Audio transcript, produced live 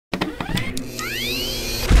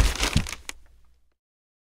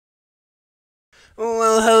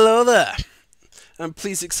and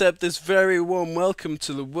please accept this very warm welcome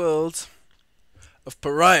to the world of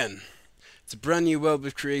Parion. It's a brand new world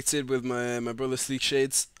we've created with my brother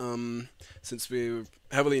Sleekshades, since we were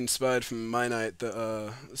heavily inspired from My Night that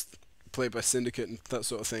was played by Syndicate and that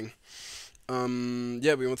sort of thing.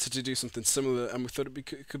 Yeah, we wanted to do something similar, and we thought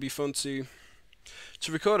it could be fun to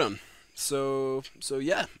record on. So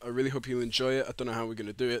yeah, I really hope you'll enjoy it. I don't know how we're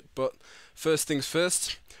gonna do it, but first things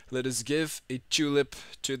first, let us give a tulip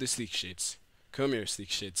to the Sleekshades. Come here,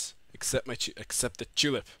 Sleekshades. Accept the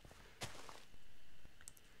tulip.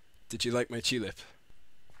 Did you like my tulip?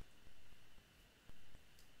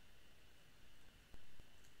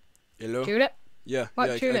 Hello? Tulip? Yeah,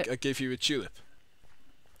 What yeah. tulip? I gave you a tulip.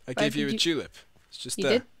 I Where gave you did a you- tulip. It's just You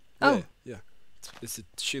there. did? Oh. Yeah. It's a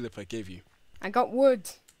tulip I gave you. I got wood.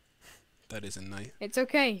 That is a nice. It's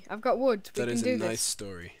okay. I've got wood. We That can is do a nice this.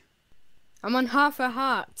 story. I'm on half a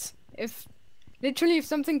heart. If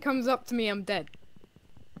something comes up to me, I'm dead.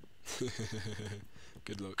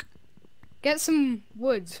 Good luck. Get some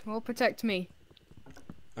wood. Will protect me.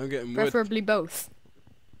 I'm getting wood. Preferably both.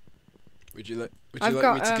 Would you like I've me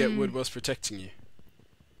got, to get wood whilst protecting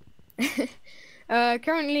you?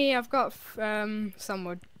 Currently I've got some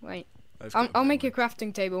wood. Wait. I'll make a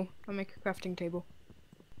crafting table. I'll make a crafting table.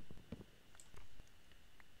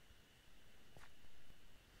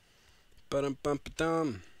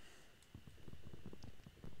 Ba-dum-bum-ba-dum.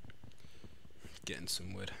 Getting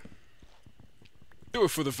some wood. Do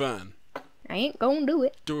it for the van. I ain't gonna do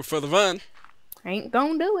it. Do it for the van. I ain't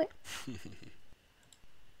gonna do it.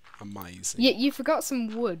 Amazing. You forgot some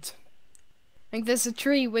wood. Like there's a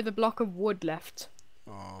tree with a block of wood left.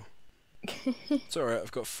 Oh. It's alright,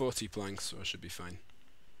 I've got 40 planks, so I should be fine.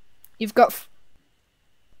 You've got.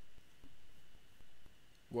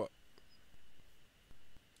 What?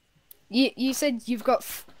 You said you've got,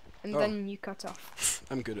 and Oh. then you cut off.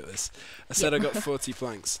 I'm good at this. I said I got 40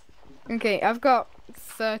 planks. Okay, I've got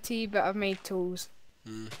 30, but I've made tools.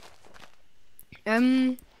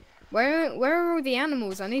 Where are all the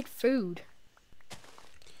animals? I need food.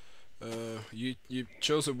 You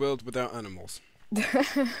chose a world without animals.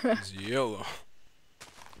 It's YOLO.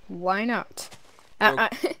 Why not? Well-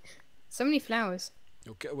 So many flowers.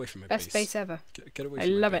 Yo, get away from my Best base. base ever. Get away I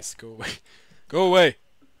from my love it. base. Go away. Go away.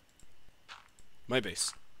 My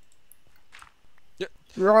base.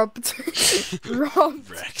 Robbed. Robbed.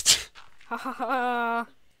 Wrecked. Ha ha ha.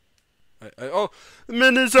 Oh,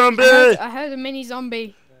 mini zombie! I heard a mini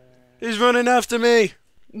zombie. He's running after me.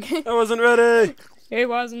 I wasn't ready. He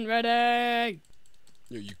wasn't ready.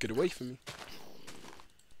 Yo, you get away from me.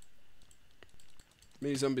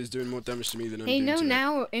 Mini zombie's doing more damage to me than I'm Hey, doing no, to it.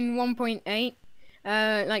 now in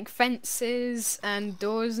 1.8, like fences and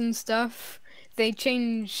doors and stuff, they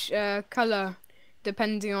change color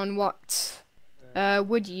depending on what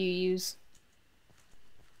wood you use.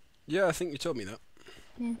 Yeah, I think you told me that.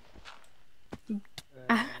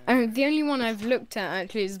 The only one I've looked at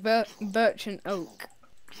actually is birch and oak.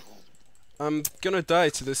 I'm gonna die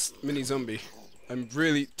to this mini zombie. I'm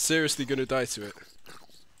really, seriously gonna die to it.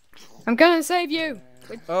 I'm gonna save you.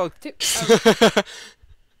 Oh.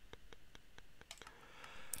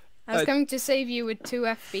 I was going to save you with 2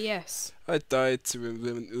 FPS. I died to a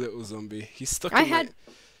little zombie. He's stuck.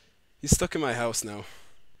 He's stuck in my house now.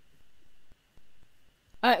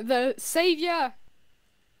 The savior.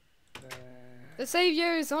 The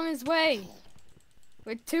savior is on his way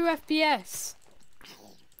with 2 FPS.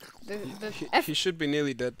 He should be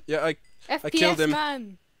nearly dead. Yeah, I FPS killed him.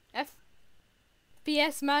 man.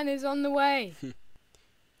 FPS man is on the way.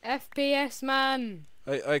 FPS man.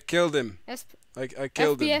 I killed him. I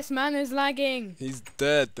killed him. FPS man is lagging. He's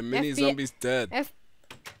dead. The mini zombie's dead.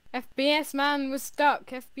 FPS man was stuck.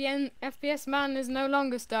 FPS man is no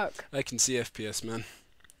longer stuck. I can see FPS man.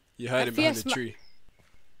 You hide him behind a tree.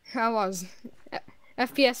 I was.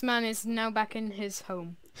 FPS man is now back in his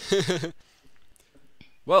home.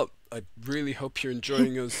 Well, I really hope you're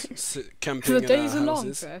enjoying us camping The in days our are long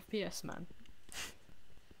houses. for FPS man.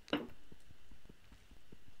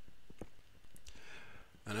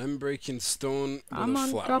 And I'm breaking stone with I'm a on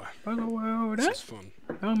flower. top of the world. This is fun.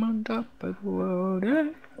 I'm on top of the world.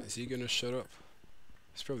 Is he gonna shut up?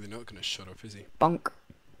 He's probably not gonna shut up, is he? Bonk.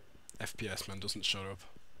 FPS man doesn't shut up.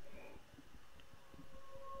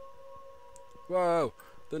 Whoa,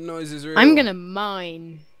 the noise is real. I'm gonna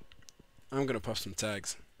mine. I'm gonna pop some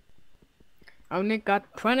tags. Only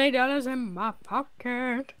got $20 in my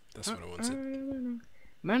pocket. That's what I wanted.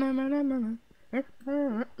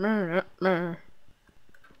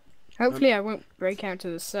 Hopefully I won't break out to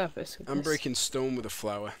the surface with I'm this. breaking stone with a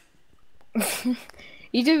flower.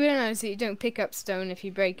 You do realise that you don't pick up stone if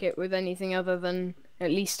you break it with anything other than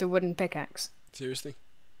at least a wooden pickaxe. Seriously?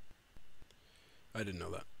 I didn't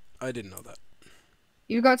know that. I didn't know that.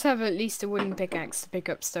 You've got to have at least a wooden pickaxe to pick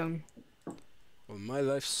up stone. Well, my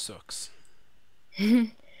life sucks.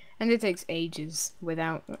 And it takes ages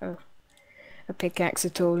without a pickaxe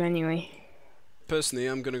at all anyway. Personally,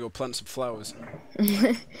 I'm gonna go plant some flowers.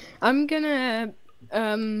 I'm gonna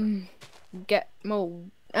get more.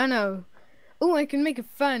 I know. Oh, I can make a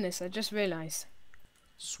furnace. I just realised.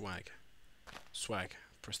 Swag. Swag.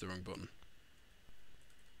 Press the wrong button.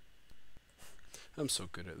 I'm so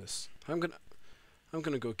good at this. I'm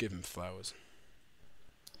gonna go give him flowers.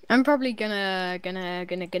 I'm probably gonna.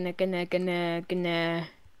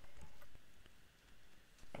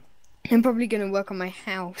 I'm probably gonna work on my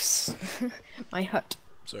house, my hut.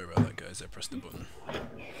 Sorry about that, guys. I pressed the button.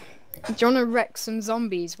 Do you wanna wreck some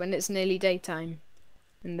zombies when it's nearly daytime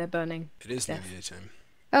and they're burning? It is Death. nearly daytime.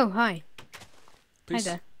 Oh, hi. Peace.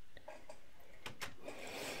 Hi there.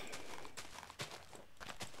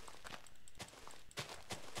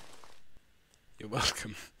 You're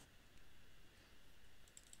welcome.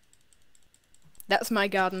 That's my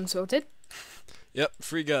garden sorted. Yep,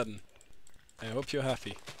 free garden. I hope you're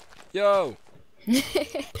happy. Yo!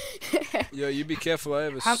 Yo, you be careful. I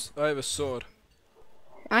have a sword.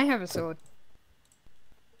 I have a sword.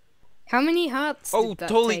 How many hearts Oh, did that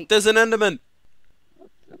totally! take? There's an Enderman.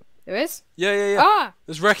 There is? Yeah. Ah!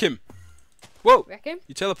 Let's wreck him. Whoa! Wreck him?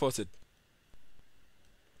 You teleported.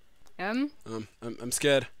 I'm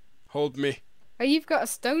scared. Hold me. Oh, you've got a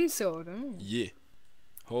stone sword. Oh. Yeah.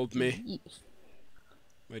 Hold me.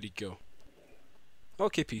 Where'd he go?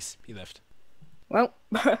 Okay, peace. He left. Well,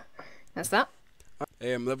 that's that.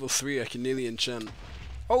 Hey, I'm level 3. I can nearly enchant.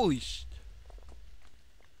 Holy sh...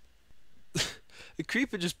 The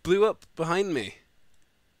creeper just blew up behind me.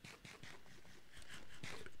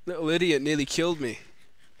 Little idiot nearly killed me.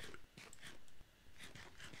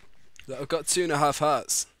 I've got 2.5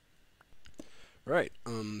 hearts. Right,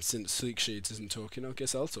 since Sleekshades isn't talking, I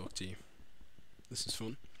guess I'll talk to you. This is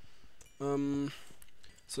fun.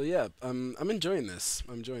 So yeah, I'm enjoying this.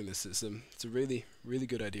 I'm enjoying this. It's a really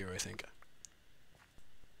good idea, I think.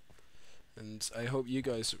 And I hope you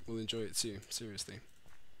guys will enjoy it too. Seriously.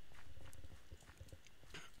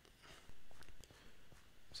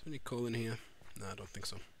 Is there any coal in here? No, I don't think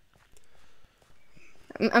so.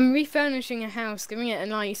 I'm refurnishing a house, giving it a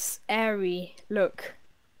nice airy look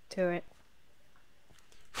to it.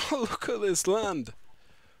 Oh, look at this land!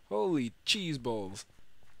 Holy cheese balls!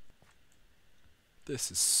 This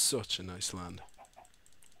is such a nice land.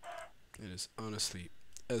 It is honestly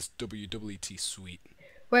SWWT sweet.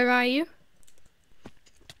 Where are you?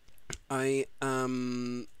 I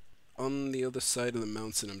am on the other side of the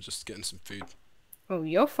mountain. I'm just getting some food. Oh,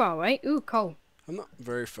 you're far away. Ooh, coal. I'm not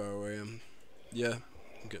very far away. Yeah,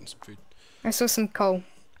 I'm getting some food. I saw some coal.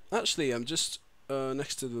 Actually, I'm just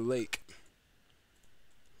next to the lake.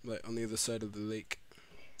 Like on the other side of the lake.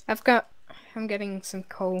 I'm getting some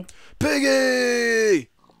coal. Piggy!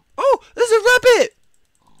 Oh, there's a rabbit!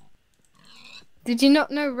 Did you not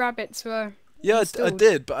know rabbits were Yeah, I installed?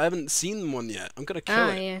 did, but I haven't seen one yet. I'm gonna kill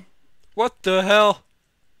it. Yeah. What the hell?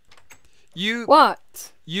 You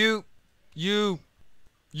What? You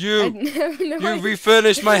I no,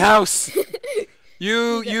 refurnished my house.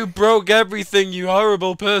 You broke everything, you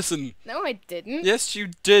horrible person. No, I didn't. Yes, you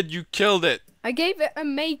did. You killed it. I gave it a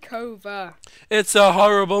makeover. It's a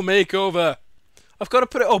horrible makeover. I've got to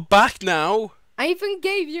put it all back now. I even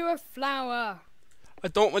gave you a flower. I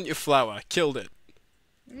don't want your flower. I killed it.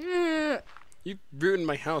 Mm. You ruined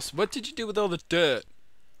my house. What did you do with all the dirt?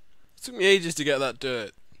 It took me ages to get that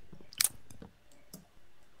dirt.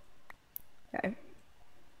 Okay.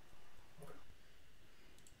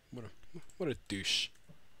 What a douche.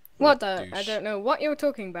 What a the? I douche. don't know what you're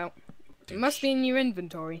talking about. It must Douche. be in your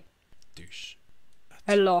inventory. Douche.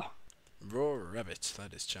 Hello. Raw rabbit.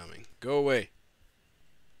 That is charming. Go away.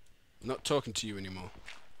 I'm not talking to you anymore.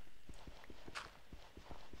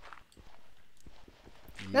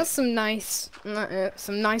 That's some nice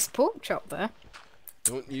pork chop there.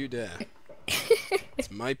 Don't you dare.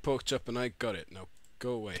 It's my pork chop and I got it. Now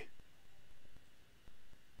go away.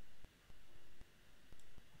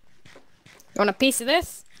 You want a piece of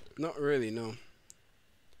this? Not really, no.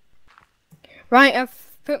 Right,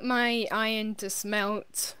 I've put my iron to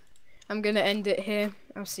smelt. I'm gonna end it here.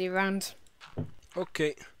 I'll see you around.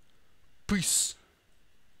 Okay. Peace.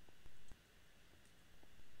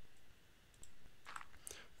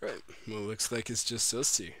 Right. Well, looks like it's just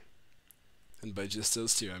us two. And by just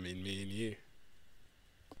us two, I mean me and you.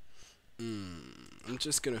 I'm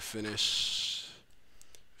just gonna finish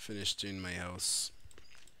doing my house.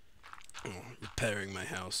 Oh, repairing my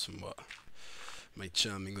house and my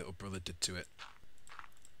charming little brother did to it.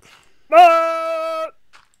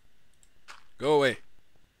 Go away.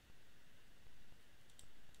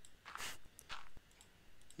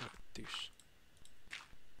 What a douche.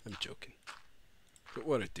 I'm joking. But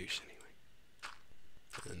what a douche anyway.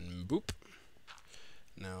 And boop.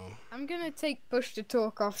 Now. I'm gonna take push to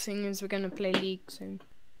talk off, seeing as we're gonna play League soon.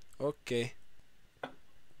 Okay.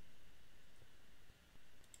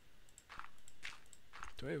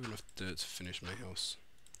 Do I have enough dirt to finish my house?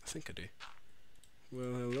 I think I do.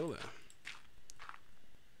 Well, hello there.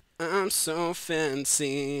 I'm so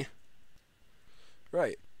fancy.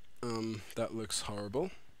 Right. That looks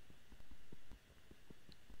horrible.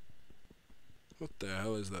 What the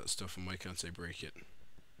hell is that stuff and why can't I break it?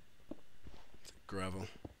 It's gravel.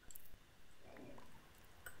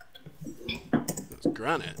 That's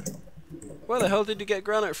granite. Where the hell did you get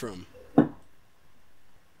granite from?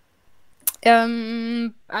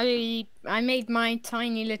 I made my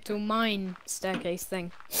tiny little mine staircase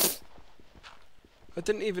thing. I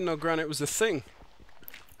didn't even know granite was a thing.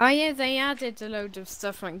 Oh yeah, they added a load of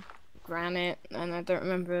stuff like granite, and I don't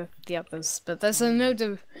remember the others, but there's a load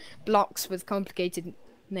of blocks with complicated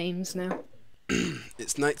names now.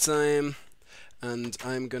 It's nighttime, and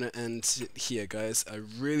I'm gonna end it here, guys. I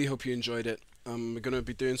really hope you enjoyed it. We're gonna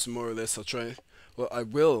be doing some more of this. I'll try. Well, I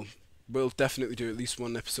will definitely do at least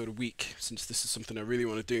one episode a week, since this is something I really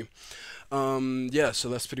want to do. Yeah, so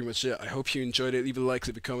that's pretty much it. I hope you enjoyed it. Leave a like,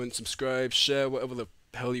 leave a comment, subscribe, share, whatever the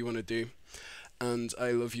hell you want to do. And I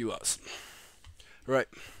love you lots. Right.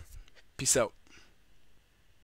 Peace out.